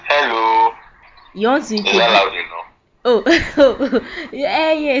You want to Is that introduce? loud enough? Oh,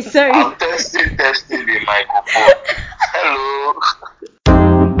 yeah, sorry. I'm testing the microphone. Hello.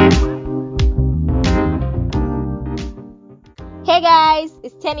 Hey guys,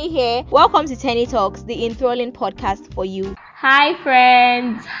 it's Tenny here. Welcome to Tenny Talks, the enthralling podcast for you. Hi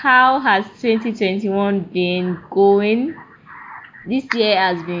friends, how has 2021 been going? This year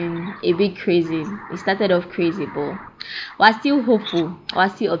has been a bit crazy. It started off crazy, but we're still hopeful, we're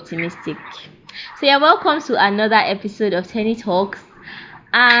still optimistic. So yeah, welcome to another episode of Tenny Talks.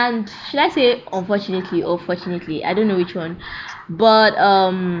 And should I say unfortunately or fortunately, I don't know which one, but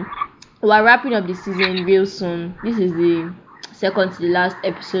we're wrapping up the season real soon. This is the second to the last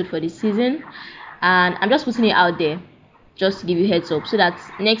episode for the season, and I'm just putting it out there just to give you heads up so that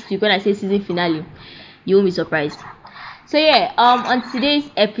next week when I say season finale, you won't be surprised. So yeah, on today's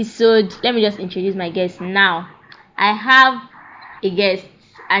episode, let me just introduce my guest now. I have a guest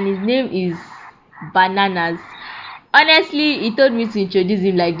and his name is Bananas. Honestly, he told me to introduce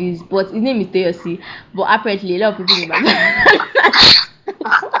him like this, but his name is Teyosi. But apparently, a lot of people know my Bananas.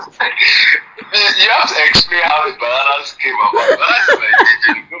 You have to explain how the bananas came about. Bananas is my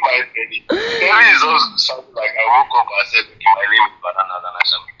DJ. Don't mind Penny. Penny is also something like I woke up and said, okay, my name is Bananas and I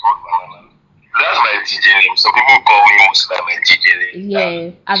shall be called Bananas. That's my DJ name. Some people call me most like my DJ name.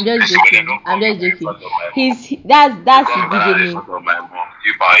 Yeah, I'm just Listen, when they joking. don't call I'm me just in joking. front of my mom. He's They that's call his me DJ Bananas in name. front of my mom.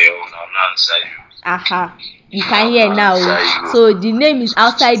 You buy your own, I'm not answer you. Aha, you can hear now. So the name is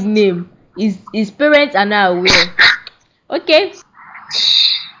outside name. His parents are now aware. Okay.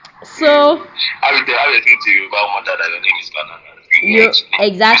 So I will think to you about mother that your name is Bananas. you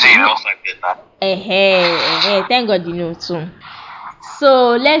exactly. You say you don't find better. Thank God you know too.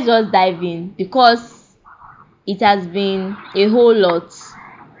 So let's just dive in because it has been a whole lot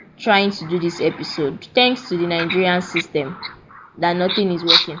trying to do this episode. Thanks to the Nigerian system that nothing is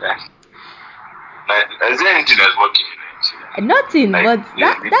working. Is there anything that's working in Nigeria? Nothing, Like, but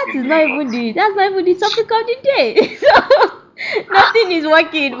that's not even the topic of the day. So nothing is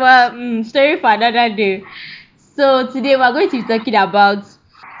working, but story for another day. So today we're going to be talking about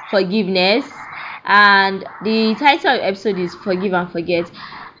forgiveness, and the title of the episode is Forgive and Forget.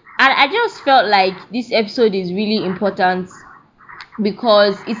 And I just felt like this episode is really important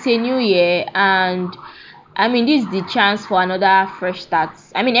because it's a new year, and I mean this is the chance for another fresh start.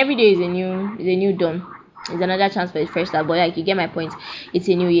 I mean every day is a new dawn. It's another chance for a fresh start, but like you get my point. It's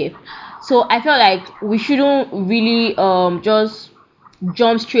a new year. So I felt like we shouldn't really just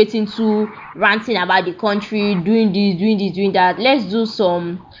jump straight into ranting about the country, doing this, doing that. Let's do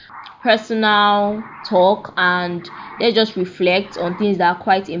some personal talk and let's just reflect on things that are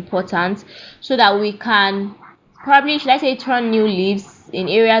quite important so that we can probably, should I say, turn new leaves in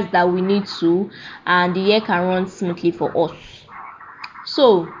areas that we need to, and the year can run smoothly for us.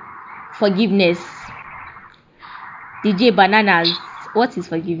 So forgiveness. DJ Bananas, what is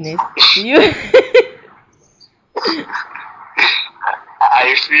forgiveness to you? I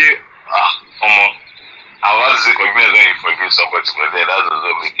feel, I want to say forgiveness when you forgive somebody, but then that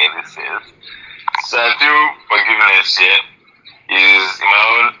doesn't make any sense. So I feel forgiveness here is, in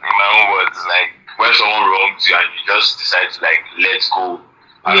my own words, like when someone wrongs you and you just decide to like let go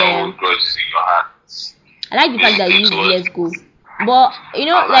and not hold grudges in your heart. I like the fact that you use let's go. But you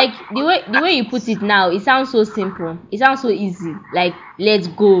know, like the way you put it now, it sounds so simple. It sounds so easy. Like let's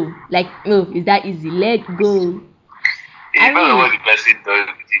go. Like no, is that easy? Let go. It depends on what the person does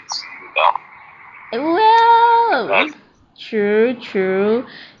it to you now. Well, true.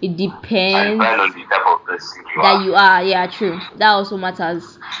 It depends. Depends on the type of person you are. Yeah, true. That also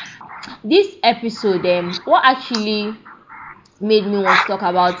matters. This episode, what actually made me want to talk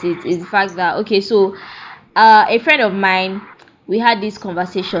about it is the fact that okay, so a friend of mine, we had this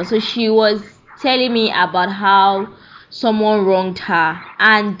conversation. So she was telling me about how someone wronged her,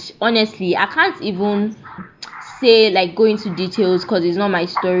 and honestly I can't even say like go into details because it's not my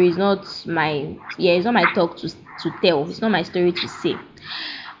story, it's not my talk to tell, it's not my story to say.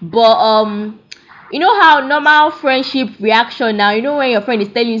 But you know how normal friendship reaction now, you know when your friend is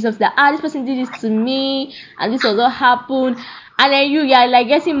telling you something that this person did this to me and this was what happened, and then you're like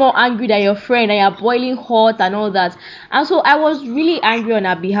getting more angry than your friend and you're boiling hot and all that. And so I was really angry on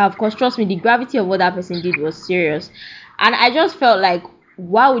her behalf because trust me, the gravity of what that person did was serious. And I just felt like,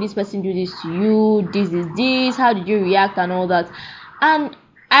 why would this person do this to you? This is this, how did you react and all that? And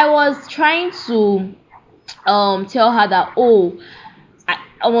I was trying to tell her that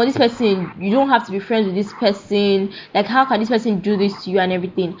this person, you don't have to be friends with this person, like how can this person do this to you and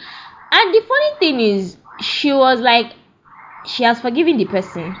everything. And the funny thing is, she was like, she has forgiven the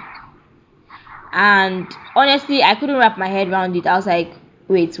person, and honestly I couldn't wrap my head around it. I was like,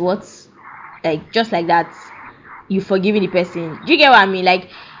 wait, what? like just like that, you forgiving the person. Do you get what I mean? Like,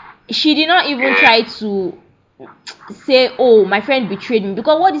 she did not even try to say, oh, my friend betrayed me,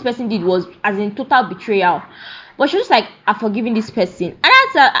 because what this person did was as in total betrayal. But she was like, I'm forgiving this person.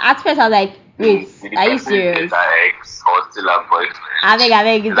 And at first I was like, wait, are you serious? Ex or still a boyfriend? I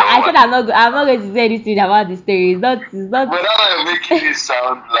beg. I said I'm not going to say anything about the story. It's not. But now you're making it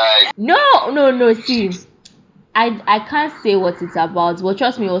sound like No. See, I can't say what it's about, but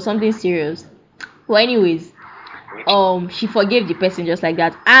trust me, it was something serious. Well, anyways, she forgave the person just like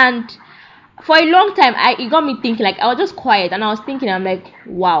that, and for a long time, it got me thinking. Like, I was just quiet, and I was thinking, I'm like,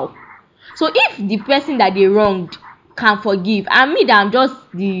 wow. So if the person that they wronged can forgive, and me that I'm just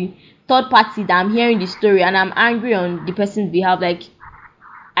the third party that I'm hearing the story and I'm angry on the person's behalf, like,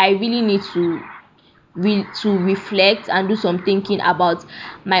 I really need to reflect and do some thinking about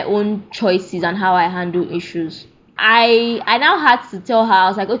my own choices and how I handle issues. I now had to tell her, I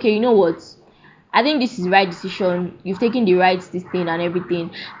was like, okay, you know what? I think this is the right decision. You've taken the right this thing and everything.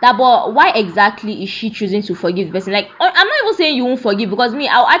 That, but why exactly is she choosing to forgive the person? Like, I'm not even saying you won't forgive, because me,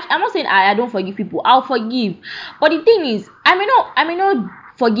 I'm not saying I don't forgive people. I'll forgive, but the thing is, I may not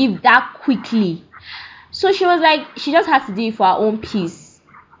forgive that quickly. So she was like, she just has to do it for her own peace.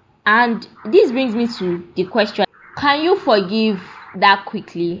 And this brings me to the question: can you forgive that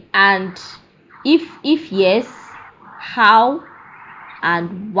quickly? And if yes, how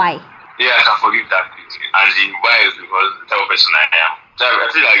and why? yeah, I can forgive that quickly. And the why is because the type of person I am. So I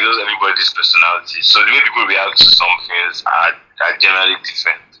feel like just everybody's personality. So the way people react to some things are generally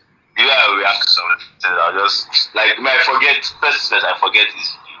different. The way I react to some things, I'll just like when I forget first I forget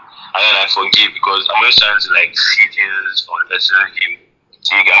easily. And then I forgive because I'm always trying to like see things from the person's view.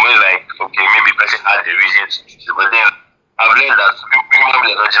 So I'm always like, okay, maybe the person had the reason to do it. But then I've learned that people that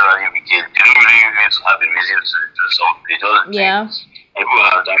are not generally wicked, they don't really need to have a reason to do something. They just Yeah. people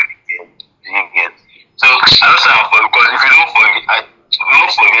have that wicked. Get. So I don't say I'm for because if you don't forget, if you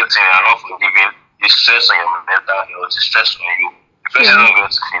don't forgetting and not forgiving, it's stress on your mental health, it's stress on you. The person is not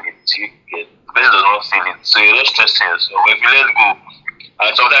going to feel it. You get the person does not feel it, so you're just stressing yourself. But if you let go,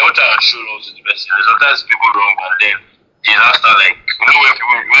 and sometimes what I show love to the person, sometimes people wrong and then they now start like when you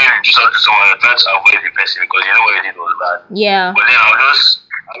do something to someone, you're trying to avoid the person because you know what you did was bad. Yeah. But then I will just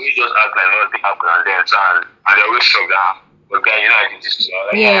act like nothing happened and then try and they always shock that. But guy, you know I did this to you.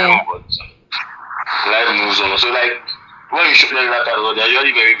 Like, Yeah. but life moves on. So like when you show them that kind of they're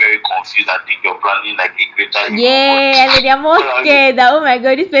usually very, very confused that you're planning like a greater evil. Yeah, and then they're more scared that, oh my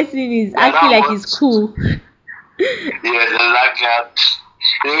god, this person is acting like he's cool. Yeah, exactly.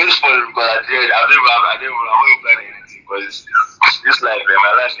 It was funny because I didn't I'm not even planning anything because this life,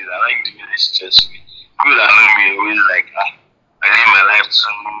 my life is I like to be this stress free. People that know me always like, I live my life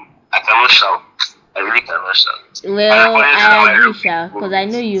too. I cannot shout. I really cannot shout. Well, I agree, Sha, because I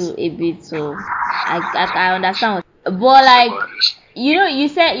know you a bit, so I understand. But like, you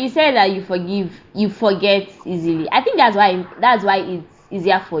said that you forget easily. I think that's why it's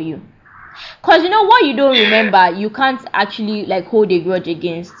easier for you. Cause what you don't remember, you can't actually like hold a grudge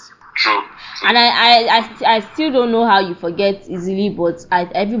against. True. And I still don't know how you forget easily, but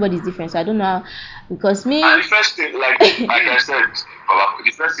everybody's different, so I don't know how, because me. And the first thing, like I said,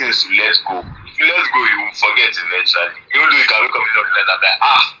 the first thing is to let go. If you let go, you will forget eventually. Even though you can wake up in the morning like,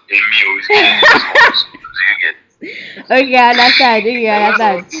 a meal is getting do you get? Okay, I understand. Okay, I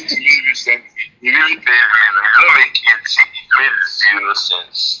understand. It really recently, it really paid me. It don't make it made zero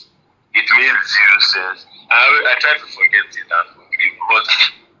sense. It made zero sense. I try to forget it and forgive, but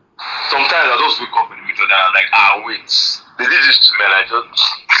sometimes I just wake up in the middle and I'm like, wait, they did this to me and I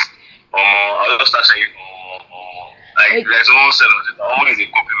I just start saying, like there's someone said is a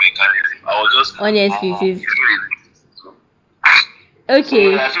coping mechanism. I was just honestly, sis. So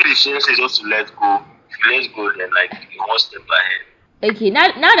Okay. I feel the sense is just to let go. If you let go, then like you're one step ahead. Okay, now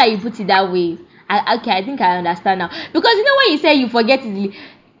that you put it that way, I think I understand now. Because when you say you forget easily,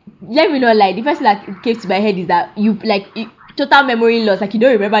 let me know, like, the first thing that came to my head is that you like total memory loss, like you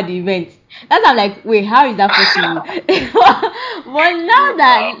don't remember the event. That's I'm like, wait, how is that possible? But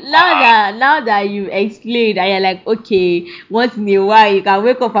now that you explained and you're like, okay, once in a while you can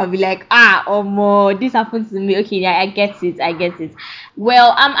wake up and be like, oh more, this happened to me. Okay, yeah, I get it.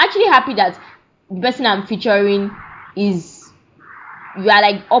 Well, I'm actually happy that the person I'm featuring is, you are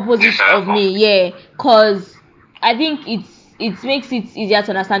like opposite of me, yeah, because I think it makes it easier to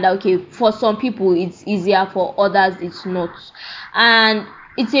understand that, okay, for some people it's easier, for others it's not, and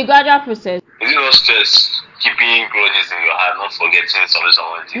it's a gradual process. Is it not stress keeping grudges in your heart, not forgetting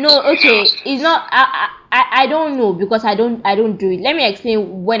someone did? No, okay, it's not. I don't know, because I don't do it. Let me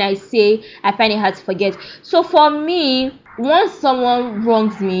explain. When I say I find it hard to forget, so for me, once someone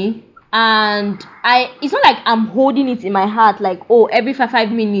wrongs me, and it's not like I'm holding it in my heart, like, oh, every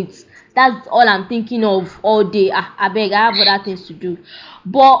 5 minutes that's all I'm thinking of all day. I beg, I have other things to do.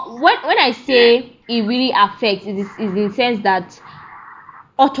 But when I say it really affects, is in the sense that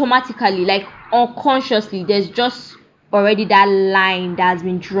automatically, like unconsciously, there's just already that line that has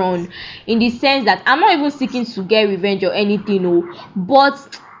been drawn, in the sense that I'm not even seeking to get revenge or anything, no,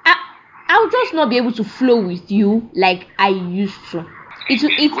 but I'll just not be able to flow with you like I used to. Because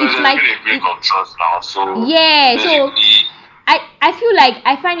It there's might been a break of trust now, so yeah. So basically, I feel like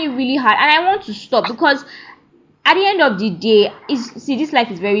I find it really hard, and I want to stop, because at the end of the day, this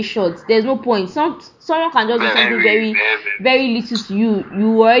life is very short. There's no point. Someone can just do very, something very, very very, very little to you.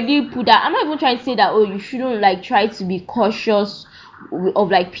 You already put that. I'm not even trying to say that, oh, you shouldn't like try to be cautious of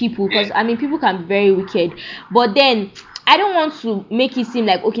like people, because I mean, people can be very wicked, but then I don't want to make it seem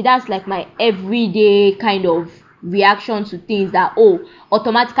like, okay, that's like my everyday kind of reaction to things, that, oh,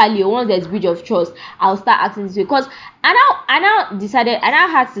 automatically once there's breach of trust, I'll start acting this way. Because I now decided, I now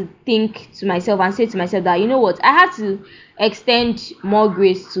had to think to myself and say to myself that, you know what, I had to extend more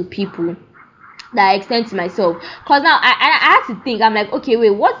grace to people that I extend to myself. Because now I had to think, I'm like, okay,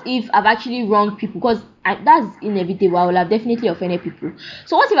 wait, what if I've actually wronged people? Because that's inevitable, I will have definitely offended people.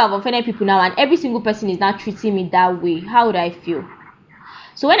 So what if I've offended people now, and every single person is now treating me that way? How would I feel?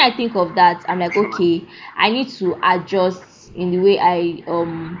 So when I think of that, I'm like, okay, I need to adjust in the way I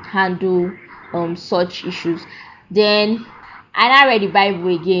handle such issues. Then I now read the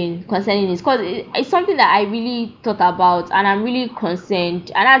Bible again concerning this, because it's something that I really thought about, and I'm really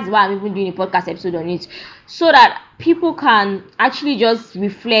concerned, and that's why I'm even doing a podcast episode on it, so that people can actually just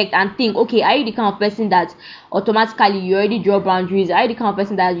reflect and think, okay, are you the kind of person that automatically you already draw boundaries? Are you the kind of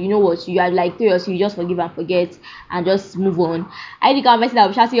person that, you know what, you are like serious, you just forgive and forget and just move on? Are you the kind of person that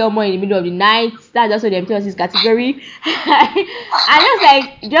will shout your mom in the middle of the night? That's also the empty category. I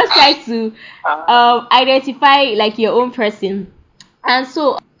just try to identify like your own person. And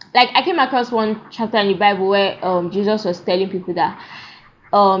so, like, I came across one chapter in the Bible where Jesus was telling people that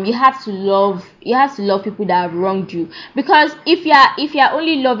you have to love people that have wronged you. Because if you're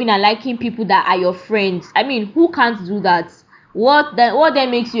only loving and liking people that are your friends, I mean, who can't do that? What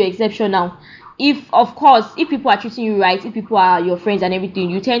then makes you exceptional? If, of course, if people are treating you right, if people are your friends and everything,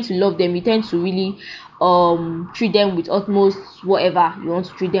 you tend to love them, you tend to really treat them with utmost whatever you want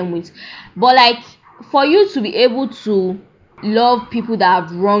to treat them with. But like, for you to be able to love people that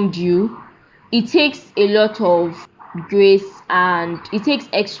have wronged you, it takes a lot of grace, and it takes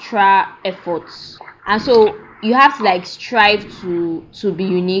extra efforts. And so you have to like strive to be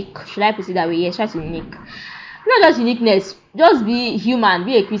unique. Should I put it that way? Yes, try to be unique. Not just uniqueness, just be human,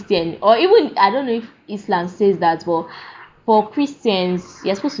 be a Christian. Or even, I don't know if Islam says that, but for Christians,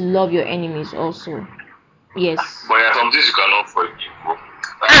 you're supposed to love your enemies also. Yes. but yeah, some things you cannot forgive.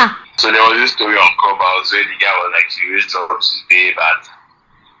 Ah, So there was this story on Clubhouse where the guy was like, she raised up to his babe at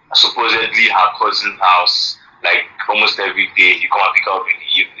supposedly her cousin's house, like almost every day. He come and pick her up in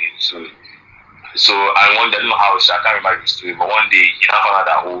the evening. So I wonder, I don't know how, I can't remember the story, but one day he now found out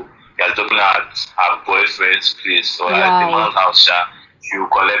that, oh, he was looking at her boyfriend's place, or at the wow. man's house. She will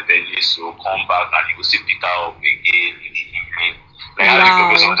collect penny, so come back and he will still pick her up again in the evening. Like, how do you feel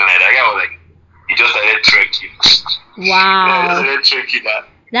about Wow. something like that? That guy was like, he just started trekking. Yeah, he just Wow. started trekking that.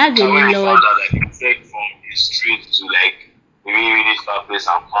 That's a And when he found lot. out that he trekked from the street to like a really, really far place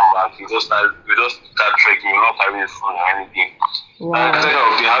and come back, we just start trekking, we're not carrying his phone or anything. And that Wow. kind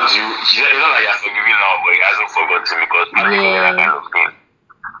of thing, how do you, it's not like you're forgiving now, but he hasn't forgotten, because how do you forget that Yeah. kind of thing?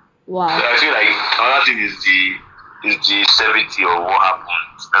 So Wow. I feel like another thing is the severity of what happened.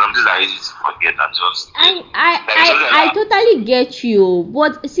 And I'm just like easy to forget and just I I like it's I something like I that. totally get you,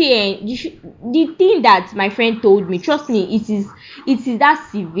 but see, the thing that my friend told me, trust me, it is that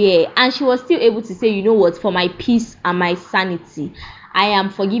severe, and she was still able to say, you know what, for my peace and my sanity, I am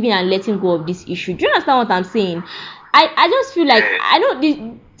forgiving and letting go of this issue. Do you understand what I'm saying? I just feel like, Yeah. I know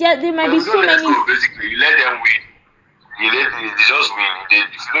there might But be if you so don't let many. go, basically, you let them win. They just win.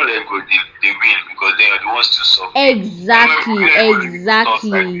 If you don't let go, they win, because they are the ones to suffer. And when Exactly, people don't even do stuff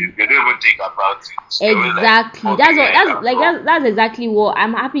like this, exactly. they don't even think about it. They always like Exactly. forgive That's what it that's and like so that's exactly what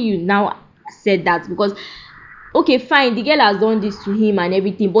I'm happy you now said that, because okay, fine, the girl has done this to him and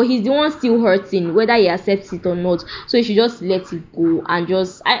everything, but he's the one still hurting, whether he accepts it or not. So you should just let it go, and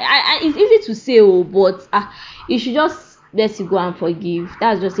just it's easy to say, oh, but you should just let it go and forgive.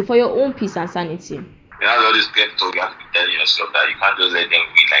 That's just it, for your own peace and sanity. that's all this pep talk you have to be telling yourself, that you can't just let them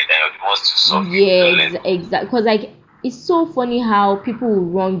win like that. You're the ones to suffer if you Yeah, don't let go. exactly. Because like, it's so funny how people will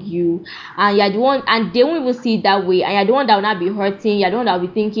wrong you, and you're the one, and they won't even see it that way, and you're the one that will not be hurting. You're the one that will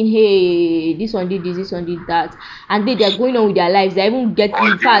be thinking, hey, this one did this one did that, and they're going on with their lives. They're even getting, Or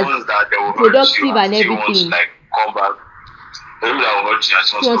in the fact, ones that they will hurt you productive and and still want to everything. like come back. Maybe that will hurt you and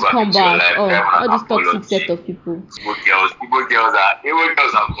still She wants want to to come back come into your back. life. Oh, Have all an this toxic set apology. of people. Igbo girls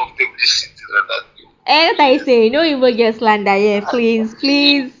are comfortably sitting on that table. What are you saying? No evil girl slander here, please,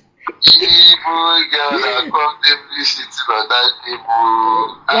 please. Igbo girls are comfortably sitting on that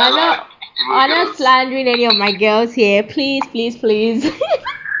table. We're not slandering any of my girls here. Please, please, please.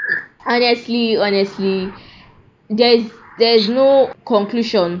 honestly, there's no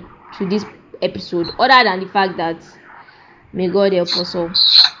conclusion to this episode other than the fact that may God help us all.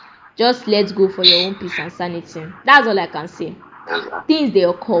 Just let's go for your own peace and sanity. That's all I can say. Things they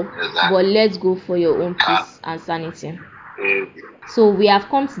occur, but let's go for your own peace and sanity. So we have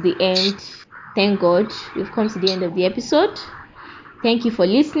come to the end. Thank God we've come to the end of the episode. Thank you for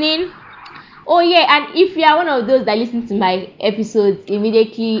listening. Oh yeah, and if you are one of those that listen to my episodes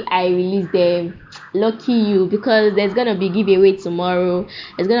immediately I release them, lucky you, because there's gonna be giveaway tomorrow.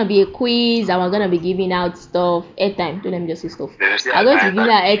 There's gonna be a quiz and we're gonna be giving out stuff, airtime. Don't let me just say stuff. I'm going to be giving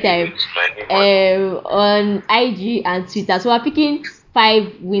out airtime on IG and Twitter. So we're picking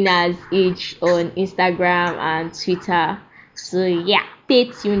 5 winners each on Instagram and Twitter. So yeah,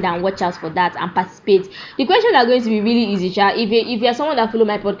 stay tuned and watch out for that and participate. The questions are going to be really easy, Sha. If you're someone that follow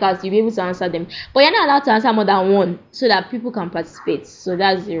my podcast, you'll be able to answer them. But you're not allowed to answer more than one so that people can participate. So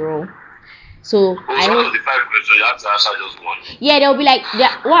that's the rule. So I hope the 5 questions you have to answer just one. Yeah, they'll be like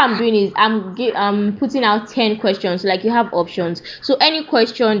what I'm doing is I'm putting out 10 questions. So like you have options. So any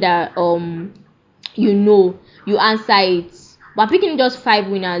question that you answer it. But I'm picking just 5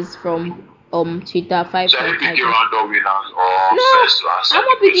 winners from Twitter, 5 So from are you picking IG. random winners or No, first to answer? I'm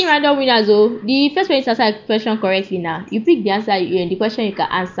not picking random winners. Oh, the first person to answer the question correctly now. You pick the answer, the question you can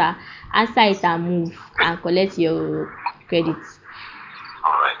answer it and move and collect your credits.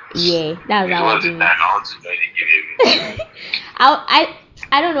 Alright. Yeah, that's how I'm doing it. I want to join the giveaway.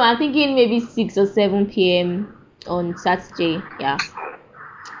 I don't know. I'm thinking maybe 6 or 7 p.m. on Saturday. Yeah,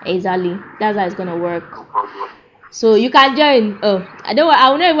 exactly. That's how it's gonna work. No problem. So you can join. I will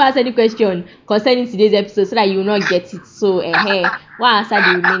not even ask any question concerning today's episode so that you will not get it. So one answer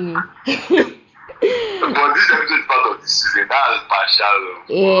the remaining. But this episode is part of the season. That is partial.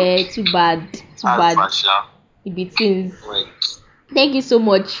 Yeah, too bad. Too bad. Partial. It be things. Thank you so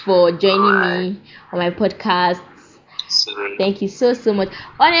much for joining me on my podcast. Thank you so much.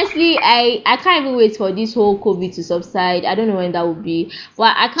 Honestly, I can't even wait for this whole COVID to subside. I don't know when that will be,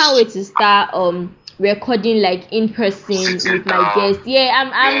 but I can't wait to start recording like in person with my guests.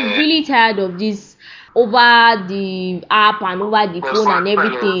 Yeah, I'm really tired of this over the app and over the phone and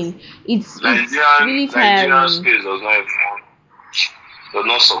everything. It's really tiring. Nigerian space does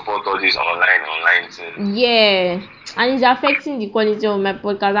not support all this online thing. Yeah, and it's affecting the quality of my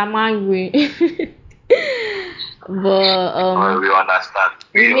podcast. I'm angry. But we understand.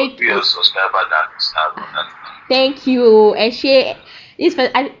 We make your subscriber that understand. Thank you. This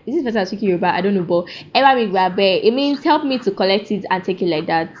person speaking Yoruba, I don't know, but ever make Babe, it means help me to collect it and take it like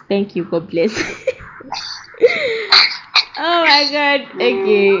that. Thank you. God bless. Oh my God.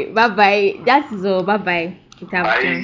 Okay. Bye bye. That's all. Bye bye. Bye.